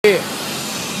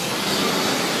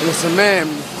And it's a man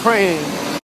praying.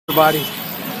 Everybody,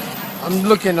 I'm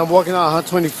walking out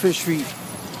 125th Street,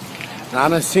 and I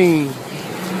done seen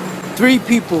 3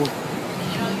 people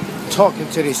talking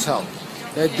to themselves.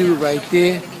 That dude right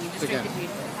there, look at him.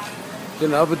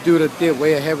 Then the other dude up there,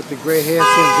 way ahead with the gray hair,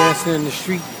 see him dancing in the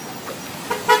street.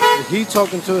 He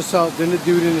talking to himself, then the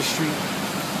dude in the street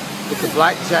with the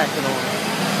black jacket on.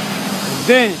 And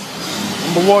then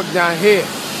I'm gonna walk down here,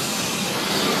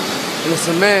 and it's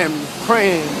a man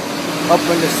praying up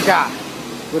in the sky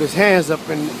with his hands up,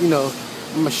 and I'm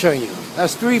gonna show you.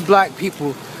 That's 3 black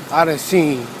people I done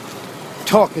seen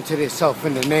talking to themselves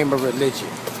in the name of religion.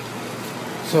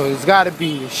 So it's gotta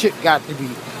be, shit got to be.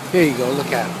 Here you go,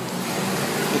 look at him.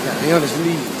 Look at him, he on his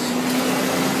knees.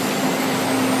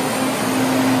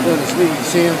 He on his knees,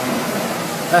 see him?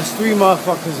 That's 3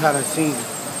 motherfuckers I done seen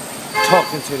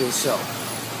talking to themselves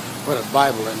with a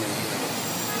Bible in their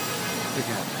hand. Look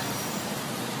at that.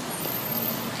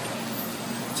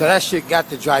 So that shit got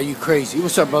to drive you crazy.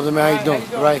 What's up, brother man? How you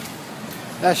doing? Right?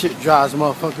 That shit drives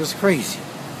motherfuckers crazy.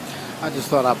 I just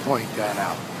thought I'd point that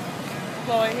out.